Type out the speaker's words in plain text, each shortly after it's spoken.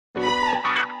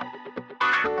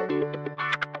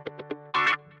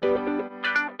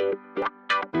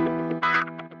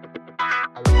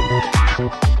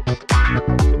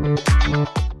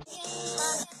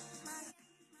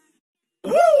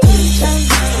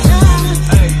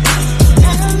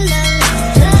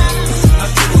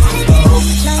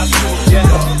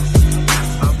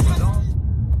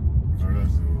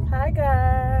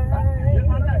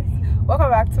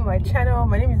To my channel.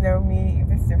 My name is Naomi. If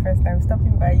this is your first time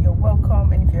stopping by, you're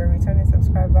welcome, and if you're a returning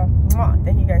subscriber,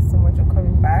 thank you guys so much for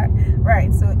coming back.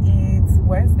 Right, so it's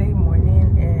Wednesday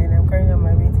morning and I'm currently on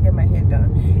my way to get my hair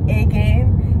done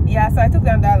again. Yeah, so I took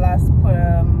down that last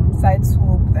side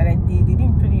swoop that I did. It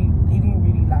didn't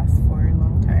really last for a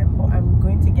long time, but I'm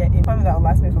going to get a probably that will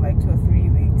last me for like 2 or 3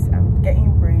 weeks. I'm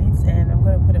getting braids and I'm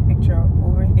going to put a picture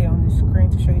over here on the screen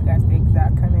to show you guys the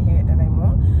exact kind of hair that I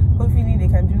want. Hopefully they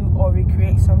can do or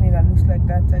recreate something that looks like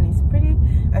that, and it's pretty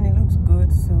and it looks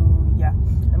good. So yeah,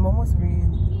 I'm almost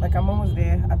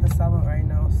there at the salon right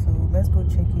now, so let's go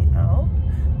check it out.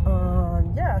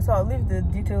 Yeah, so I'll leave the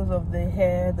details of the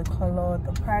hair, the color,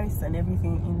 the price and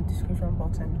everything in the description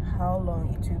box, and how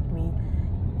long it took me,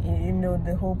 you know,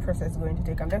 the whole process is going to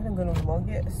take. I'm definitely going to vlog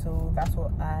it, so that's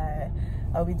what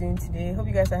I'll be doing today. Hope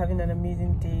you guys are having an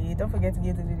amazing day. Don't forget to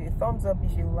give the video a thumbs up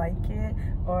if you like it.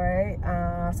 All right,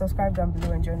 subscribe down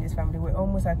below and join this family. We're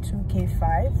almost at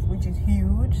 2K5, which is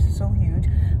huge, so huge.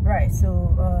 Right,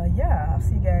 so yeah, I'll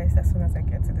see you guys as soon as I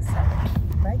get to the salon.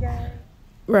 Bye guys.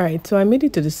 Right, so I made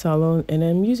it to the salon and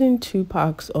I'm using 2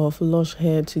 packs of Lush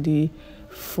hair today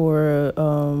for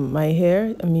my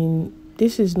hair. I mean,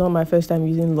 this is not my first time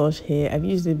using Lush hair. I've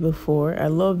used it before. I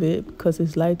love it because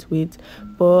it's lightweight,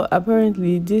 but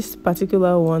apparently these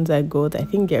particular ones I got, I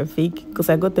think they're fake because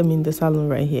I got them in the salon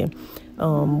right here.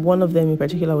 One of them in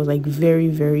particular was like very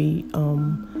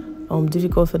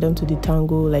difficult for them to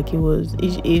detangle. Like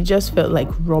it just felt like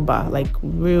rubber, like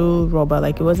real rubber.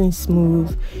 Like it wasn't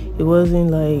smooth, it wasn't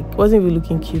really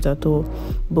looking cute at all.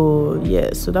 But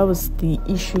yeah, so that was the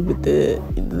issue with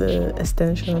the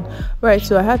extension. Right,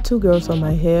 so I had 2 girls on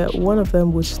my hair. One of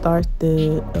them would start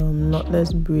the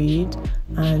knotless braid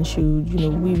and she would, you know,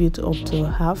 weave it up to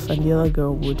half, and the other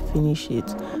girl would finish it.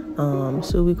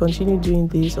 So we continued doing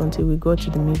this until we got to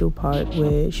the middle part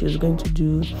where she was going to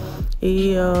do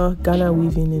a Ghana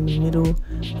weaving in the middle.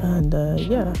 And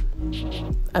yeah,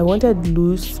 I wanted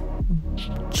loose,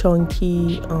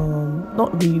 chunky,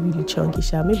 not really chunky,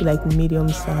 maybe like medium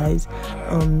size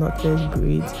knotless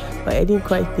braids, but I didn't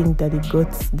quite think that it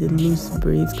got the loose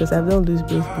braids because I've done loose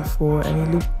braids before and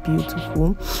it looked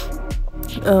beautiful.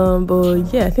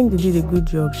 But yeah, I think they did a good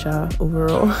job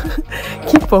overall.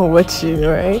 Keep on watching,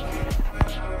 right?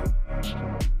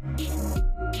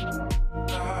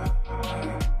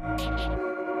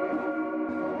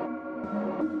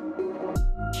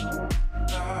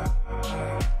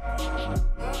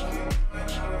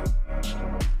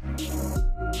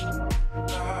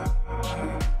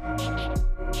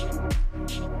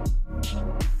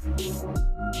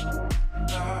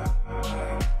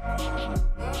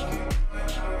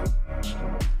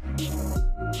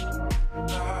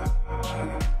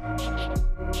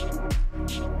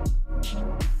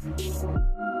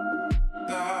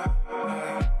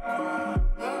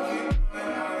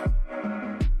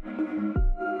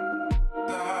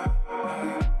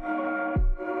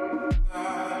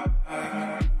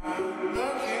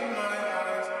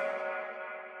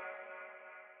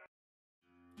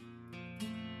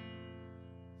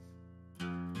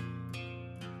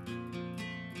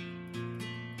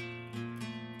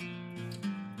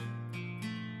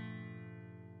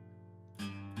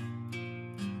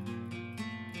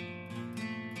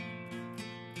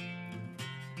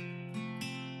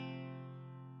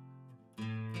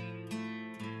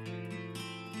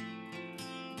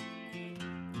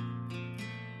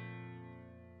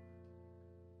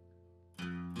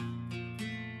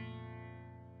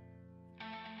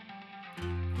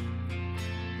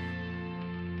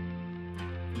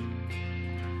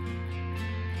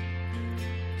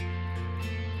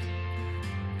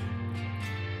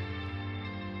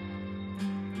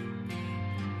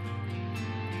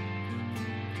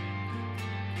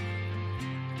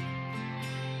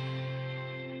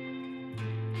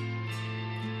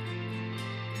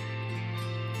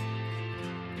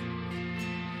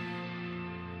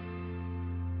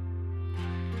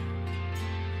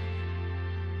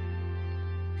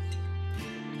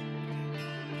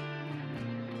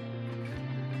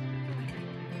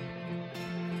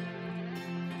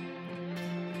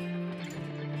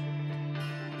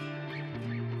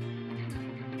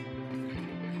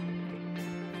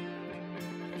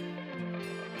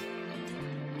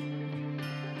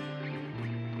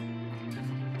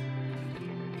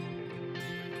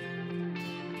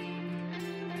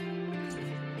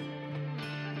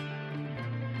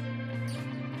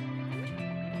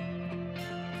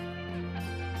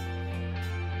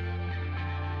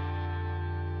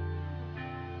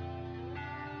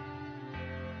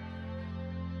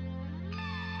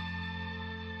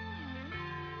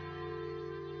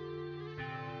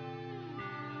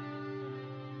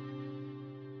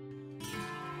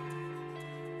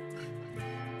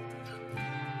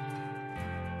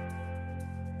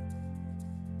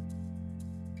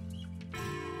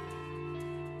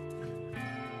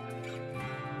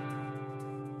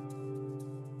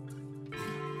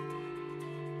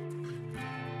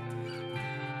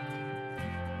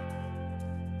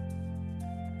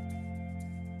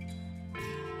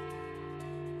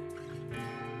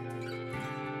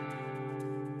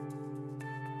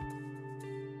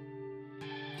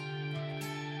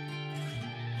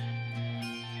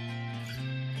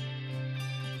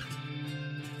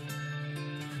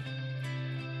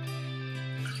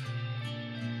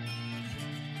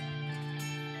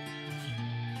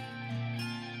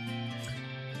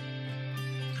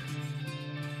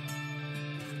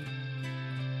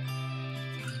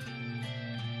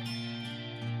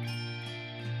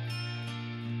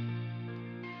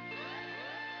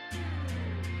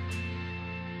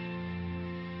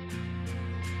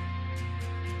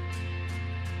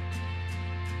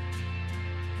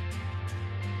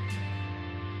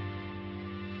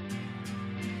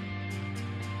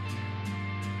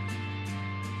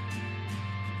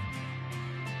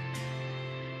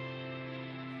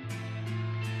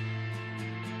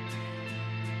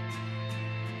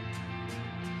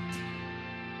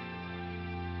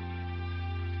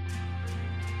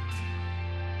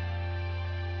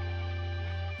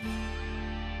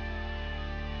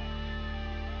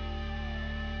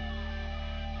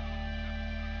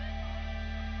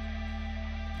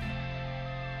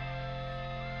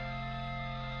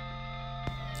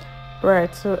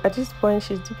 Right, so at this point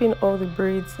she's dipping all the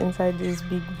braids inside this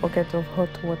big bucket of hot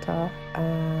water,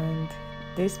 and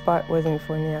this part wasn't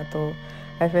funny at all.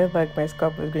 I felt like my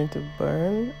scalp was going to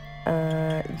burn.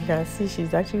 You can see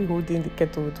she's actually holding the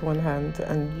kettle with one hand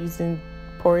and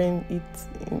pouring it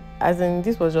in, as in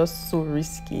this was just so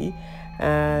risky.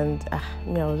 And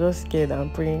me, I was just scared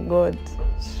and praying, God,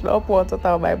 stop water out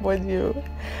of my body.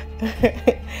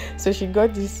 So she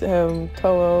got this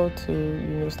towel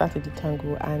to start a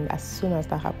detangle, and as soon as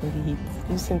that happened, the heat.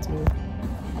 Listen to me.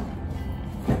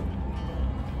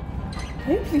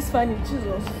 Can you please find it,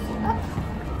 Jesus?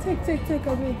 Take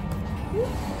away.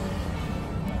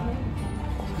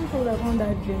 People that want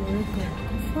that generator.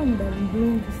 It's fun that we're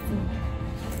doing this thing.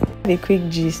 A quick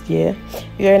gist, yeah.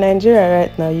 If you're in Nigeria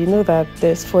right now, you know that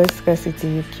there's fuel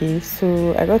scarcity UK.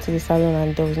 So I got to the salon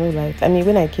and there was no light. I mean,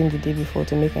 when I came the day before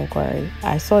to make inquiry,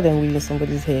 I saw them weaving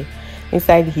somebody's hair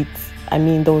inside the heat. I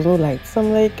mean, there was no light. So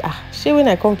I'm like, shit, when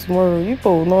I come tomorrow,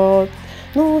 people will not.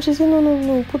 No, she said,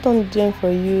 no, put on the gem for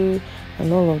you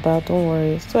and all of that, don't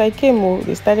worry. So I came home,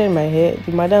 they started my hair.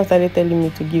 The madam started telling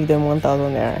me to give them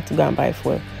 1,000 naira to go and buy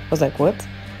fuel. I was like, what?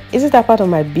 Isn't that part of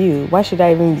my bill? Why should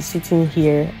I even be sitting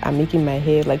here and making my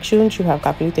hair? Like, shouldn't you have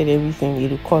calculated everything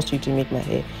it would cost you to make my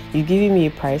hair? You're giving me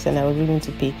a price and I was willing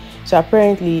to pay. So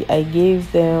apparently I gave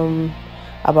them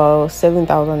about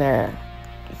 7,000 naira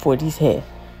for this hair,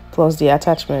 plus the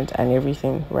attachment and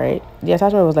everything, right? The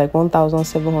attachment was like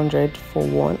 1,700 for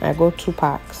one. I got 2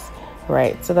 packs,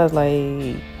 right? So that's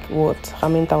like, what? How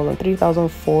many thousand?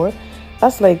 3,004.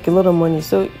 That's like a lot of money.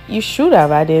 So you should have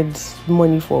added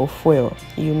money for fuel,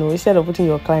 instead of putting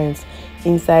your clients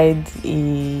inside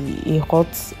a hot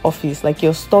office. Like,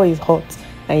 your store is hot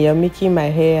and you're making my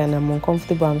hair and I'm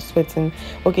uncomfortable, I'm sweating.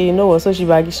 Okay, you know what? So she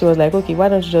was like, okay, why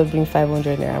don't you just bring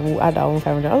 500 naira? We'll add our own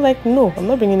 500. I was like, no, I'm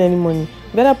not bringing any money.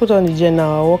 You better put on the gel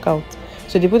now, I'll walk out.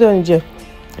 So they put on the gel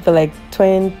for like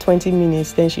 20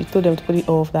 minutes. Then she told them to put it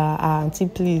off. That auntie,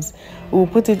 please, we'll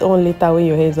put it on later when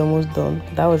your hair is almost done.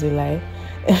 That was a lie.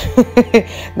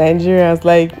 Nigerians,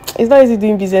 like, it's not easy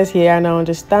doing business here, and I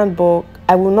understand, but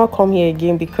I will not come here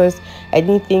again because I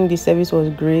didn't think the service was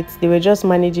great. They were just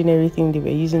managing everything they were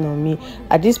using on me.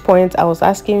 At this point, I was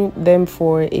asking them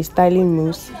for a styling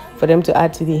mousse for them to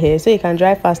add to the hair so it can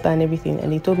dry faster and everything,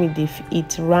 and they told me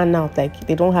it ran out, like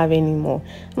they don't have any more.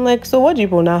 I'm like, so what do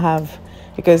people now have?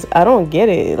 Because I don't get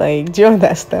it. Like, do you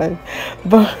understand?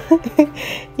 But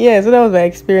yeah, so that was my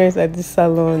experience at this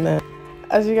salon.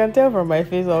 As you can tell from my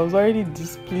face, I was already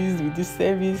displeased with the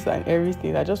service and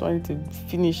everything. I just wanted to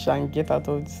finish and get out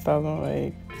of the salon.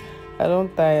 Like, I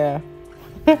don't tire.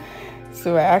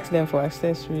 So I asked them for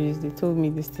accessories. They told me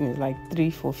this thing is like 3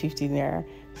 for 50 naira.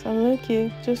 So I'm like,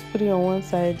 okay, just put it on one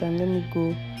side and let me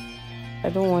go. I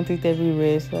don't want it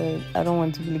everywhere, so I don't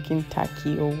want to be looking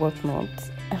tacky or whatnot.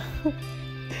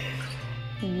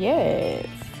 Yes.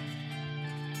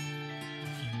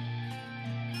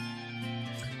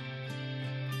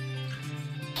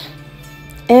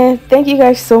 And thank you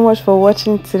guys so much for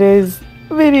watching today's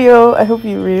video. I hope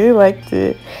you really liked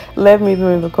it. Let me know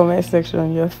in the comment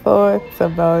section your thoughts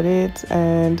about it,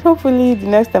 and hopefully the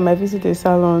next time I visit a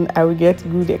salon I will get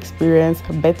good experience,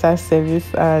 better service,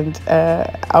 and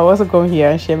I'll also come here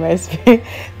and share my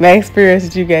experience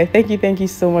with you guys. Thank you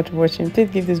so much for watching.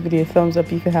 Please give this video a thumbs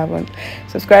up if you haven't.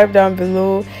 Subscribe down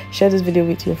below, share this video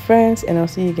with your friends, and I'll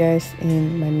see you guys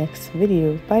in my next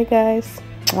video. Bye guys.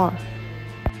 Mwah.